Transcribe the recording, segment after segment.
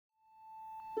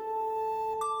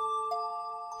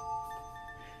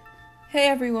Hey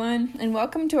everyone, and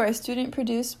welcome to our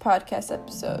student-produced podcast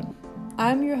episode.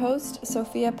 I'm your host,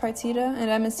 Sophia Partida, and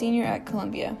I'm a senior at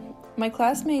Columbia. My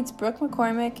classmates Brooke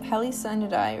McCormick, Helly Sun,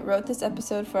 and I wrote this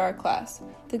episode for our class,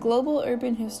 The Global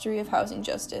Urban History of Housing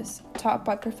Justice, taught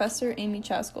by Professor Amy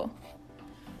Chaskell.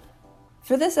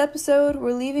 For this episode,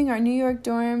 we're leaving our New York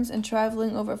dorms and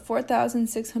traveling over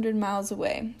 4,600 miles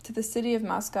away to the city of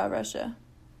Moscow, Russia.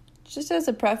 Just as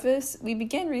a preface, we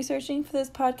began researching for this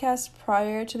podcast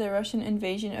prior to the Russian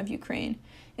invasion of Ukraine,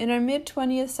 and our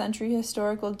mid-20th century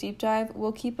historical deep dive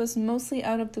will keep us mostly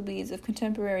out of the weeds of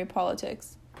contemporary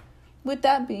politics. With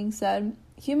that being said,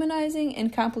 humanizing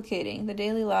and complicating the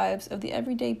daily lives of the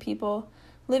everyday people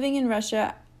living in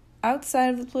Russia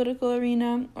outside of the political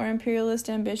arena or imperialist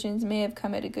ambitions may have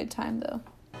come at a good time, though.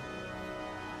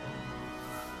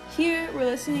 Here, we're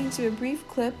listening to a brief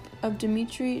clip of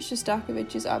Dmitri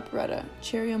Shostakovich's operetta,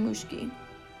 Cheryomushki.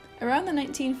 Around the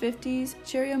 1950s,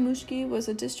 Cheryomushki was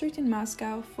a district in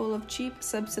Moscow full of cheap,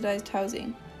 subsidized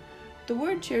housing. The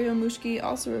word Cheryomushki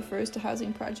also refers to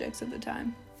housing projects of the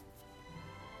time.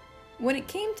 When it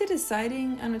came to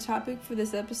deciding on a topic for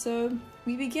this episode,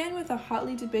 we began with a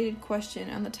hotly debated question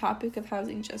on the topic of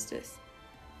housing justice.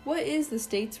 What is the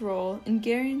state's role in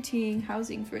guaranteeing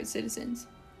housing for its citizens?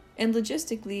 And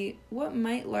logistically, what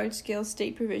might large-scale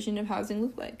state provision of housing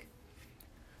look like?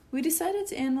 We decided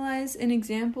to analyze an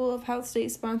example of how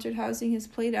state-sponsored housing has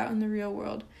played out in the real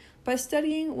world by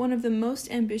studying one of the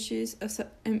most ambitious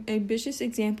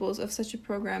examples of such a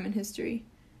program in history.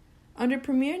 Under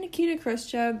Premier Nikita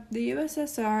Khrushchev, the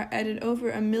USSR added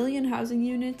over 1 million housing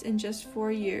units in just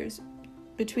 4 years,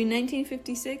 between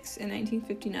 1956 and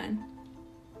 1959.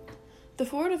 The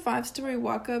 4 to 5 story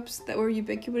walk-ups that were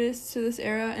ubiquitous to this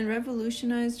era and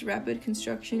revolutionized rapid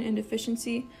construction and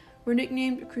efficiency were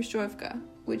nicknamed khrushchyovka,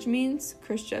 which means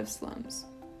Khrushchev slums.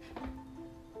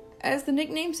 As the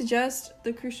nickname suggests,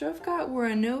 the khrushchyovka were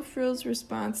a no-frills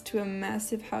response to a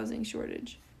massive housing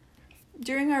shortage.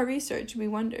 During our research, we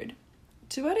wondered,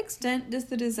 to what extent does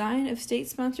the design of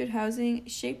state-sponsored housing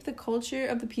shape the culture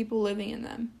of the people living in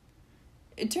them?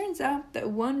 It turns out that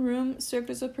one room served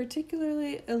as a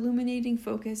particularly illuminating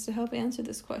focus to help answer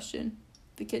this question: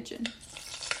 the kitchen.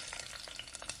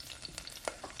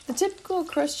 The typical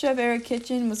Khrushchev-era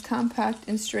kitchen was compact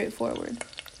and straightforward.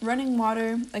 Running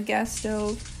water, a gas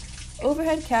stove,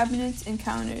 overhead cabinets, and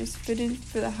counters fitted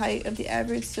for the height of the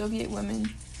average Soviet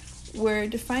woman were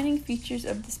defining features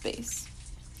of the space.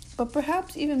 But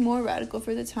perhaps even more radical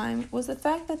for the time was the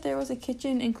fact that there was a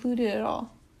kitchen included at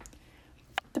all.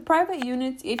 The private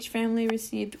units each family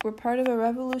received were part of a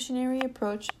revolutionary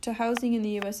approach to housing in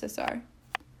the USSR.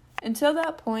 Until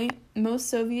that point, most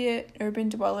Soviet urban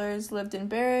dwellers lived in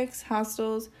barracks,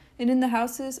 hostels, and in the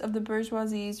houses of the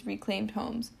bourgeoisie's reclaimed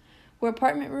homes, where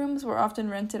apartment rooms were often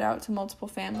rented out to multiple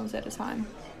families at a time.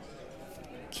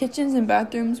 Kitchens and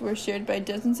bathrooms were shared by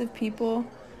dozens of people.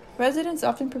 Residents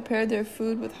often prepared their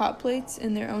food with hot plates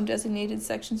in their own designated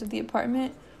sections of the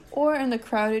apartment or in the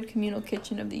crowded communal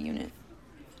kitchen of the unit.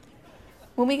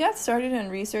 When we got started on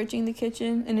researching the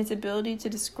kitchen and its ability to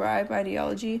describe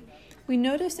ideology, we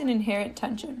noticed an inherent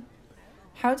tension.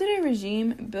 How did a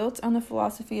regime built on the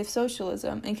philosophy of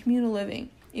socialism and communal living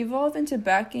evolve into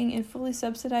backing and fully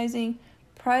subsidizing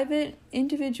private,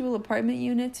 individual apartment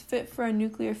units fit for a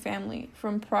nuclear family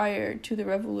from prior to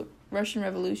the Russian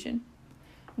Revolution?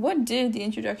 What did the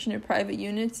introduction of private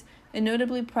units, and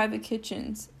notably private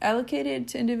kitchens, allocated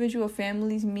to individual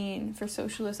families mean for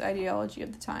socialist ideology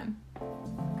of the time?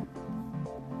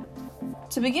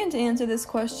 To begin to answer this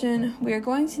question, we are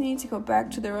going to need to go back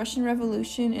to the Russian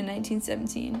Revolution in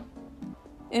 1917.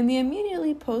 In the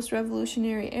immediately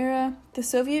post-revolutionary era, the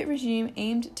Soviet regime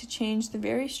aimed to change the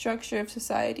very structure of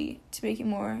society to make it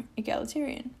more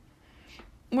egalitarian.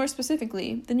 More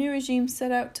specifically, the new regime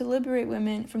set out to liberate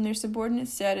women from their subordinate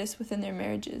status within their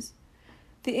marriages.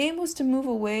 The aim was to move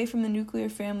away from the nuclear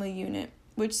family unit,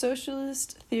 which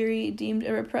socialist theory deemed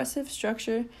a repressive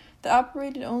structure that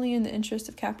operated only in the interest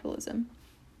of capitalism.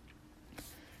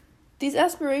 These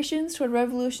aspirations toward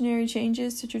revolutionary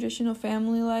changes to traditional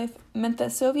family life meant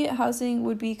that Soviet housing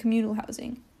would be communal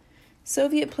housing.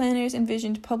 Soviet planners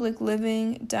envisioned public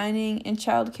living, dining, and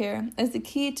childcare as the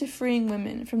key to freeing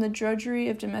women from the drudgery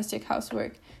of domestic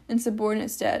housework and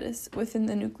subordinate status within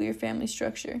the nuclear family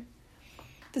structure.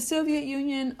 The Soviet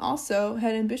Union also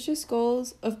had ambitious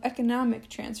goals of economic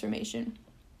transformation.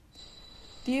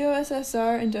 The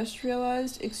USSR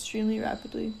industrialized extremely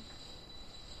rapidly.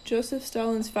 Joseph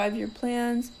Stalin's 5-year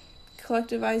plans,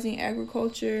 collectivizing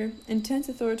agriculture, intense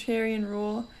authoritarian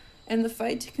rule, and the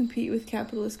fight to compete with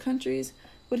capitalist countries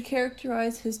would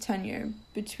characterize his tenure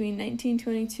between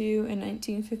 1922 and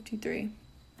 1953.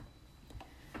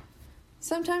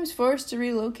 Sometimes forced to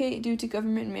relocate due to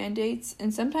government mandates,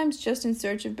 and sometimes just in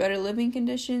search of better living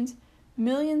conditions,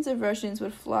 millions of Russians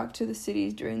would flock to the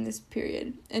cities during this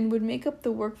period, and would make up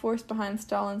the workforce behind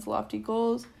Stalin's lofty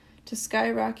goals to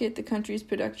skyrocket the country's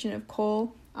production of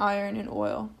coal, iron, and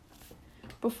oil.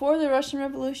 Before the Russian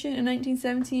Revolution in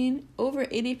 1917, over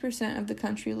 80% of the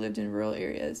country lived in rural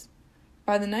areas.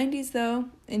 By the 90s, though,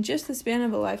 in just the span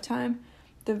of a lifetime,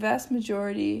 the vast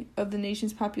majority of the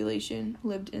nation's population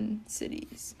lived in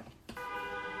cities.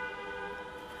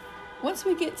 Once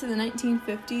we get to the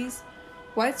 1950s,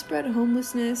 widespread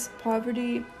homelessness,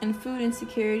 poverty, and food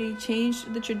insecurity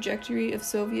changed the trajectory of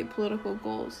Soviet political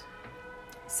goals.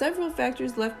 Several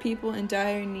factors left people in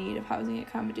dire need of housing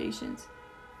accommodations.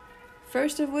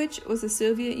 First of which was the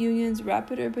Soviet Union's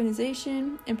rapid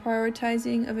urbanization and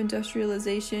prioritizing of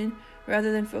industrialization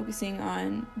rather than focusing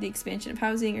on the expansion of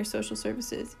housing or social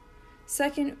services.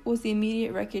 Second was the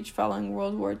immediate wreckage following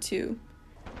World War II,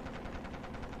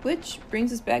 which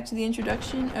brings us back to the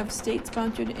introduction of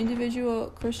state-sponsored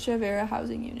individual Khrushchev-era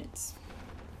housing units.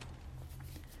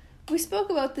 We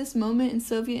spoke about this moment in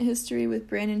Soviet history with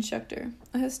Brandon Schechter,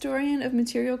 a historian of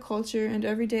material culture and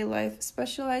everyday life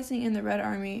specializing in the Red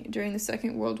Army during the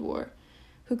Second World War,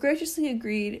 who graciously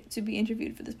agreed to be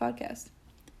interviewed for this podcast.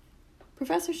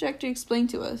 Professor Schechter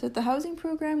explained to us that the housing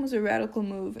program was a radical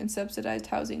move in subsidized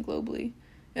housing globally.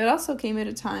 It also came at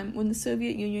a time when the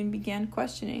Soviet Union began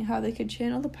questioning how they could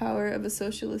channel the power of a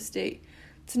socialist state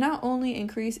to not only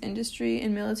increase industry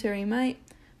and military might,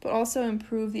 but also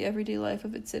improve the everyday life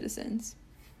of its citizens.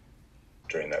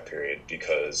 During that period,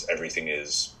 because everything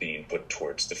is being put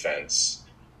towards defense,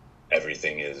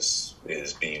 everything is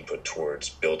being put towards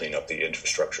building up the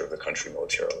infrastructure of the country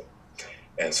militarily.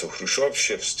 And so Khrushchev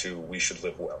shifts to we should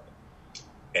live well,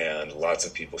 and lots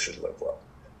of people should live well.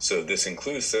 So this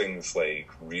includes things like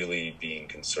really being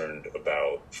concerned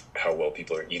about how well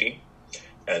people are eating,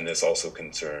 and this also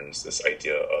concerns this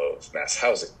idea of mass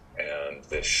housing and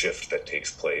this shift that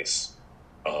takes place,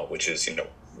 which is,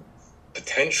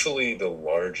 potentially the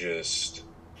largest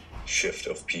shift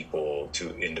of people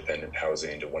to independent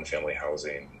housing, to one-family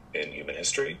housing in human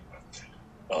history.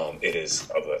 It is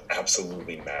of an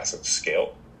absolutely massive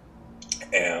scale.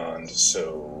 And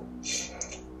so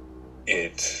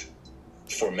it,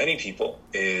 for many people,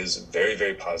 is very,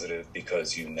 very positive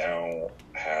because you now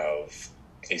have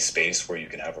a space where you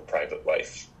can have a private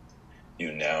life.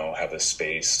 You now have a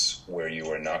space where you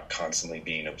are not constantly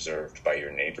being observed by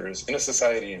your neighbors in a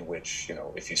society in which,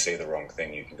 if you say the wrong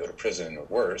thing, you can go to prison or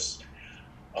worse.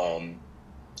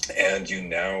 And you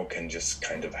now can just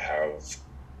kind of have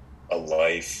a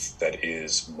life that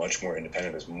is much more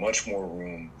independent. There's much more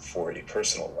room for a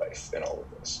personal life in all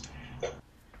of this.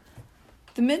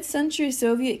 The mid-century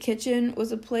Soviet kitchen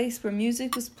was a place where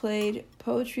music was played,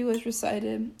 poetry was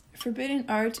recited, forbidden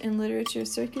art and literature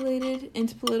circulated,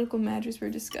 and political matters were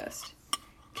discussed.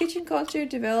 Kitchen culture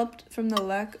developed from the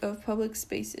lack of public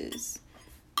spaces.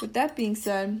 With that being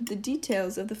said, the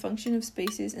details of the function of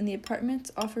spaces in the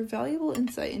apartments offer valuable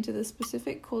insight into the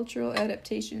specific cultural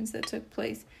adaptations that took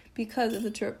place because of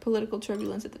the political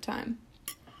turbulence at the time.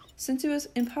 Since it was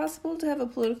impossible to have a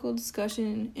political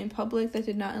discussion in public that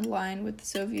did not align with the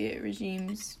Soviet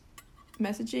regime's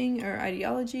messaging or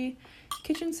ideology,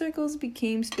 kitchen circles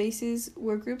became spaces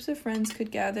where groups of friends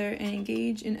could gather and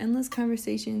engage in endless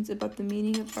conversations about the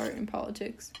meaning of art and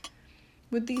politics.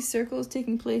 With these circles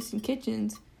taking place in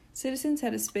kitchens, citizens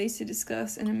had a space to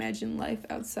discuss and imagine life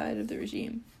outside of the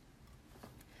regime.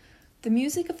 The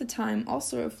music of the time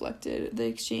also reflected the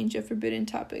exchange of forbidden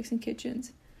topics in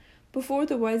kitchens. Before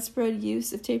the widespread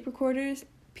use of tape recorders,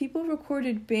 people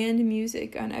recorded banned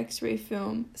music on X-ray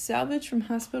film salvaged from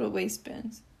hospital waste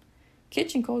bins.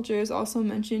 Kitchen culture is also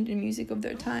mentioned in music of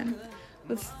their time,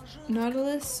 with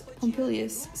Nautilus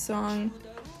Pompilius' song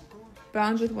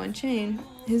Bound with One Chain.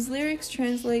 His lyrics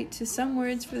translate to some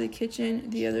words for the kitchen,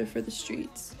 the other for the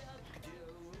streets.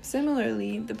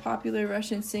 Similarly, the popular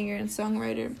Russian singer and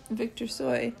songwriter Viktor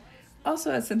Tsoi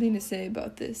also had something to say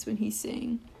about this when he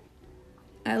sang,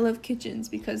 "I love kitchens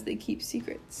because they keep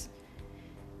secrets."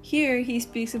 Here, he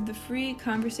speaks of the free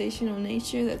conversational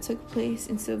nature that took place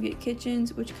in Soviet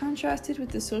kitchens, which contrasted with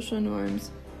the social norms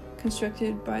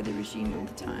constructed by the regime of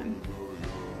the time.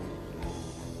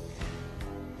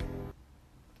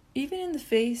 Even in the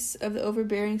face of the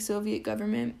overbearing Soviet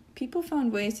government, people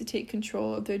found ways to take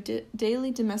control of their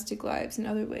daily domestic lives in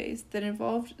other ways that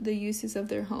involved the uses of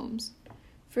their homes.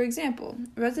 For example,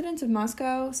 residents of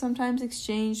Moscow sometimes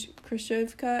exchanged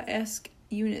khrushchyovka-esque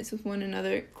units with one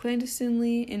another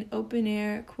clandestinely in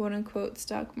open-air, quote-unquote,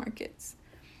 stock markets.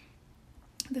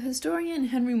 The historian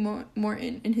Henry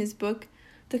Morton, in his book,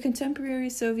 The contemporary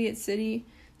Soviet city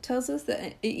tells us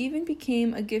that it even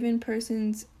became a given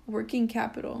person's working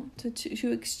capital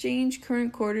to exchange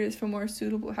current quarters for more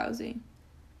suitable housing.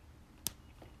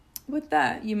 With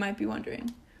that, you might be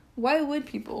wondering, why would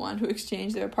people want to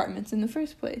exchange their apartments in the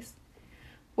first place?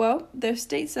 Well, their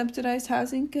state-subsidized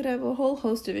housing could have a whole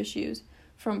host of issues,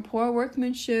 from poor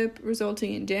workmanship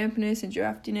resulting in dampness and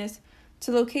draftiness,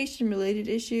 to location-related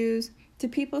issues, to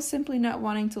people simply not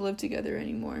wanting to live together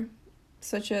anymore,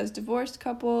 such as divorced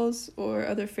couples or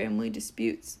other family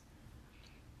disputes.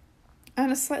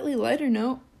 On a slightly lighter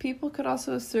note, people could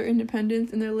also assert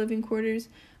independence in their living quarters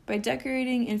by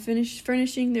decorating and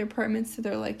furnishing their apartments to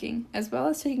their liking, as well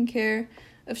as taking care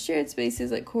of shared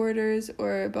spaces like corridors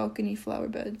or balcony flower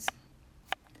beds.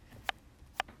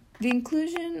 The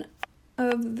inclusion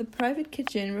of the private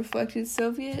kitchen reflected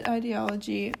Soviet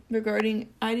ideology regarding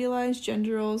idealized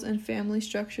gender roles and family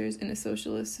structures in a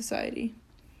socialist society.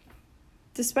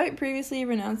 Despite previously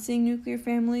renouncing nuclear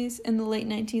families in the late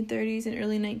 1930s and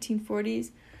early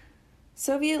 1940s,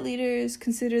 Soviet leaders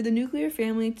considered the nuclear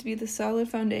family to be the solid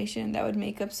foundation that would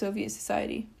make up Soviet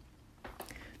society.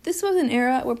 This was an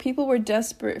era where people were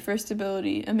desperate for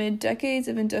stability amid decades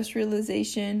of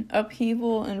industrialization,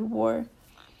 upheaval, and war.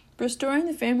 Restoring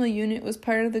the family unit was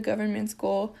part of the government's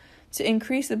goal to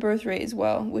increase the birth rate as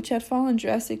well, which had fallen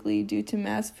drastically due to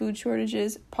mass food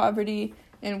shortages, poverty,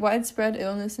 and widespread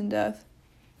illness and death.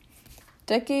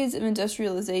 Decades of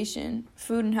industrialization,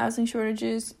 food and housing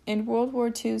shortages, and World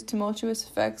War II's tumultuous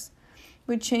effects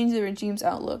would change the regime's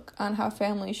outlook on how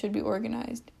families should be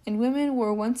organized, and women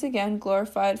were once again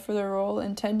glorified for their role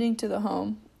in tending to the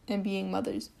home and being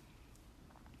mothers.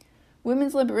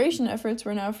 Women's liberation efforts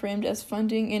were now framed as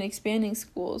funding and expanding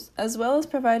schools, as well as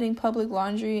providing public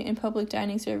laundry and public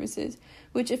dining services,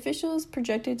 which officials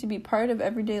projected to be part of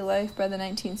everyday life by the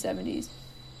 1970s.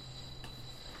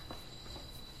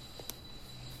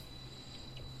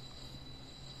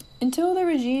 Until the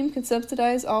regime could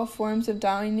subsidize all forms of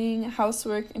dining,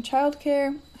 housework, and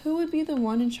childcare, who would be the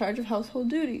one in charge of household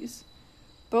duties?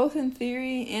 Both in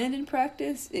theory and in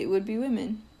practice, it would be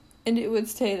women, and it would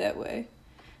stay that way.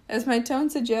 As my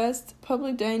tone suggests,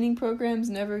 public dining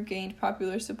programs never gained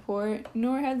popular support,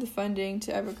 nor had the funding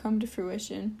to ever come to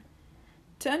fruition.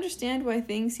 To understand why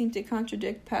things seem to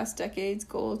contradict past decades'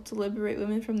 goals to liberate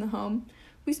women from the home,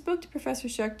 we spoke to Professor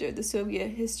Schechter, the Soviet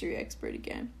history expert,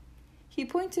 again. He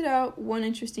pointed out one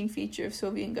interesting feature of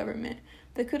Soviet government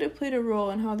that could have played a role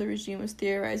in how the regime was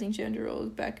theorizing gender roles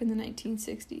back in the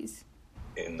 1960s.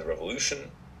 In the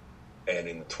revolution and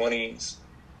in the 20s,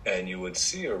 and you would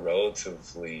see a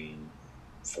relatively,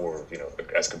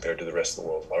 as compared to the rest of the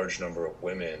world, large number of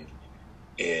women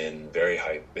in very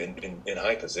high, in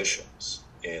high positions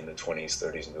in the 20s,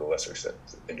 30s, and to a lesser extent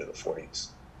into the 40s.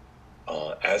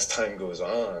 As time goes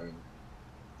on,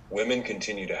 women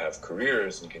continue to have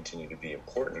careers and continue to be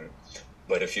important,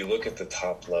 but if you look at the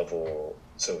top level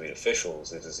Soviet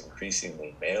officials, it is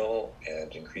increasingly male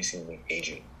and increasingly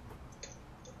aging.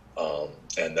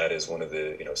 And that is one of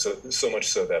the, so much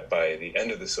so that by the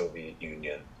end of the Soviet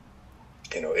Union,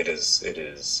 it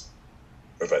is,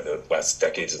 or by the last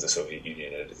decades of the Soviet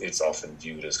Union, it's often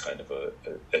viewed as kind of a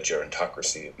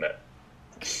gerontocracy of men.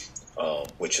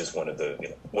 Which is one of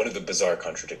the bizarre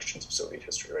contradictions of Soviet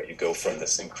history, right? You go from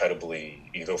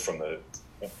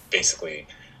basically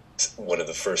one of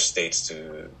the first states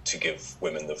to give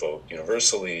women the vote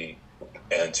universally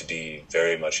and to be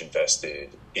very much invested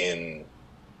in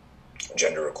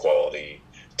gender equality,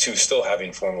 to still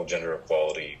having formal gender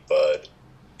equality, but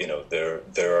there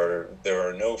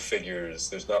are no figures.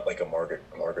 There's not like a Margaret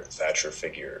Thatcher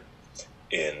figure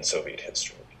in Soviet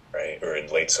history, right? Or in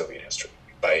late Soviet history.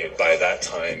 By that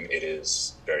time, it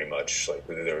is very much like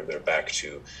they're back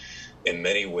to, in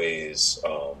many ways,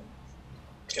 a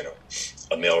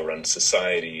male-run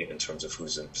society in terms of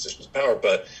who's in positions of power.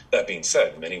 But that being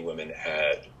said, many women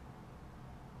had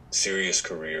serious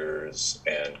careers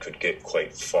and could get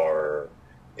quite far,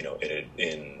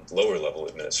 in lower-level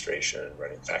administration,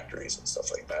 running factories and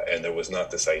stuff like that. And there was not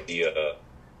this idea,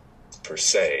 per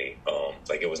se,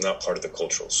 it was not part of the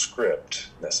cultural script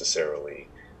necessarily,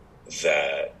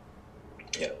 that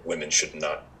women should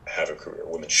not have a career.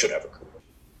 Women should have a career.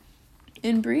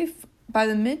 In brief, by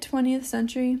the mid-20th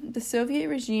century, the Soviet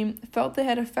regime felt they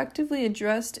had effectively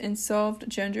addressed and solved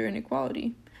gender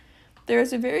inequality. There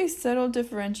is a very subtle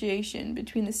differentiation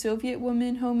between the Soviet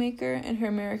woman homemaker and her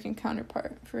American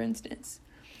counterpart, for instance.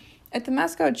 At the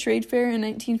Moscow Trade Fair in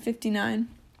 1959,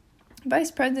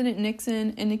 Vice President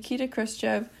Nixon and Nikita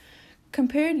Khrushchev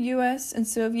compared U.S. and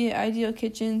Soviet ideal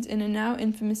kitchens in a now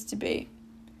infamous debate.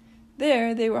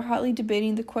 There, they were hotly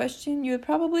debating the question you would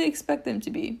probably expect them to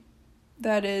be.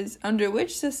 That is, under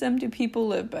which system do people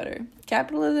live better,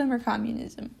 capitalism or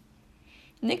communism?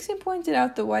 Nixon pointed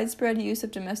out the widespread use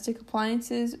of domestic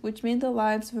appliances, which made the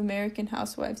lives of American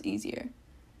housewives easier.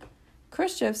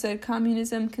 Khrushchev said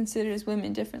communism considers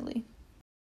women differently.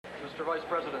 Mr. Vice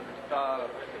President,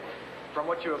 from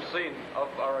what you have seen of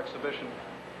our exhibition,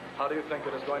 how do you think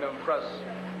it is going to impress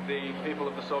the people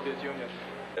of the Soviet Union?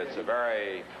 It's a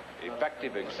very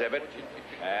effective exhibit,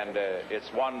 and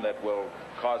it's one that will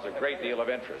cause a great deal of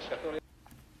interest.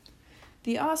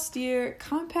 The austere,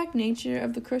 compact nature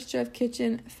of the Khrushchev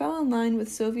kitchen fell in line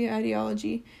with Soviet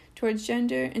ideology towards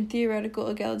gender and theoretical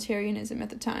egalitarianism at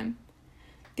the time.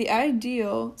 The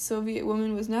ideal Soviet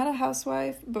woman was not a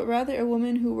housewife, but rather a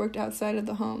woman who worked outside of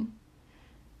the home.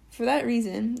 For that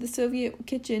reason, the Soviet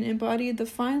kitchen embodied the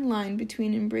fine line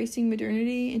between embracing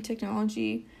modernity and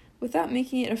technology without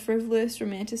making it a frivolous,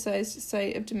 romanticized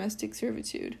site of domestic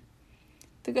servitude.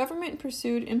 The government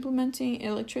pursued implementing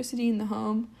electricity in the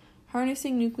home,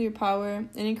 harnessing nuclear power,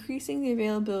 and increasing the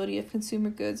availability of consumer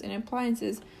goods and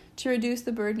appliances to reduce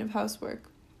the burden of housework.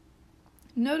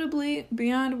 Notably,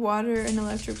 beyond water and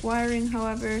electric wiring,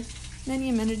 however, many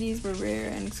amenities were rare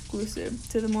and exclusive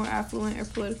to the more affluent or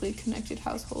politically connected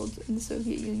households in the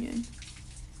Soviet Union.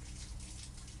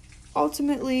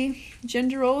 Ultimately,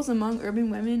 gender roles among urban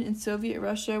women in Soviet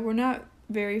Russia were not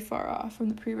very far off from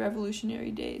the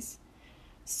pre-revolutionary days.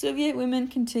 Soviet women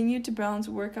continued to balance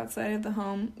work outside of the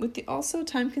home with the also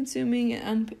time-consuming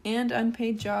and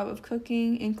unpaid job of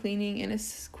cooking and cleaning in a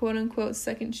quote-unquote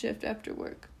second shift after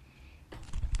work.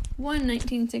 One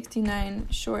 1969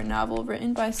 short novel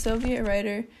written by Soviet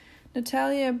writer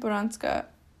Natalia Baranska,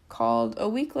 called A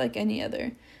Week Like Any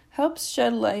Other, helps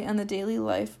shed light on the daily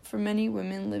life for many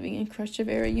women living in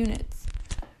Khrushchev-era units.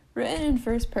 Written in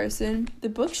first person, the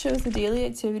book shows the daily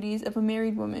activities of a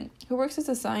married woman who works as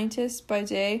a scientist by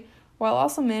day while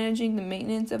also managing the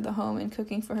maintenance of the home and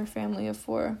cooking for her family of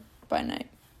 4 by night.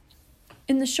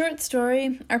 In the short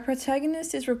story, our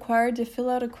protagonist is required to fill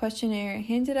out a questionnaire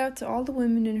handed out to all the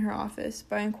women in her office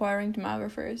by inquiring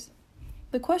demographers.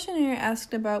 The questionnaire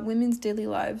asked about women's daily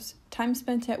lives, time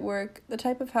spent at work, the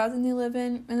type of housing they live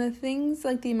in, and the things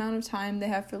like the amount of time they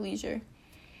have for leisure.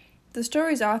 The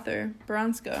story's author,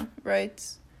 Baranska,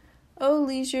 writes, "Oh,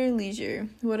 leisure, leisure,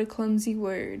 what a clumsy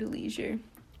word, leisure.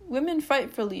 Women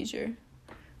fight for leisure.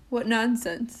 What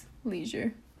nonsense,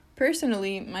 leisure.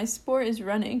 Personally, my sport is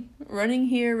running. Running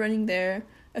here, running there,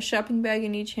 a shopping bag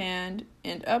in each hand,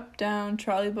 and up, down,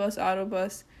 trolleybus,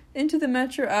 autobus, into the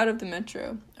metro, out of the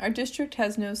metro. Our district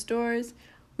has no stores.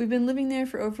 We've been living there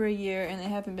for over a year, and they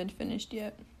haven't been finished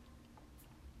yet."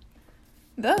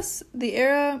 Thus,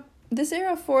 this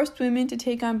era forced women to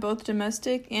take on both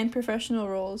domestic and professional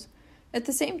roles. At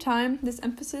the same time, this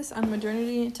emphasis on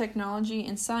modernity, technology,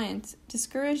 and science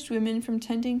discouraged women from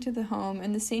tending to the home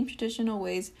in the same traditional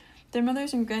ways their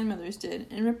mothers and grandmothers did,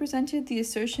 and represented the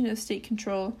assertion of state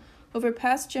control over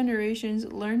past generations'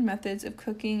 learned methods of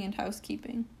cooking and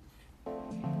housekeeping.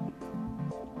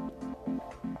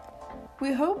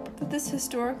 We hope that this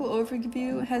historical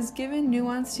overview has given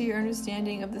nuance to your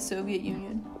understanding of the Soviet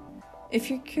Union. If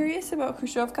you're curious about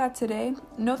Khrushchyovka today,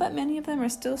 know that many of them are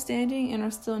still standing and are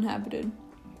still inhabited.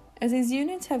 As these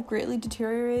units have greatly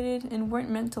deteriorated and weren't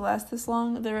meant to last this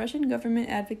long, the Russian government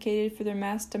advocated for their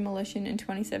mass demolition in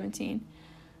 2017,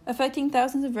 affecting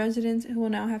thousands of residents who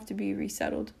will now have to be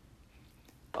resettled.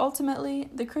 Ultimately,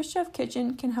 the Khrushchev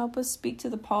kitchen can help us speak to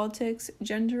the politics,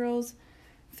 gender roles,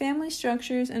 family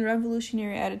structures, and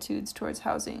revolutionary attitudes towards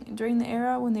housing during the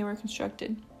era when they were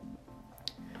constructed.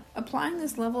 Applying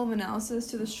this level of analysis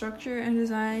to the structure and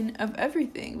design of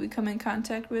everything we come in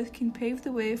contact with can pave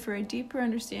the way for a deeper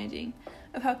understanding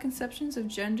of how conceptions of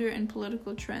gender and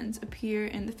political trends appear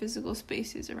in the physical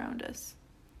spaces around us.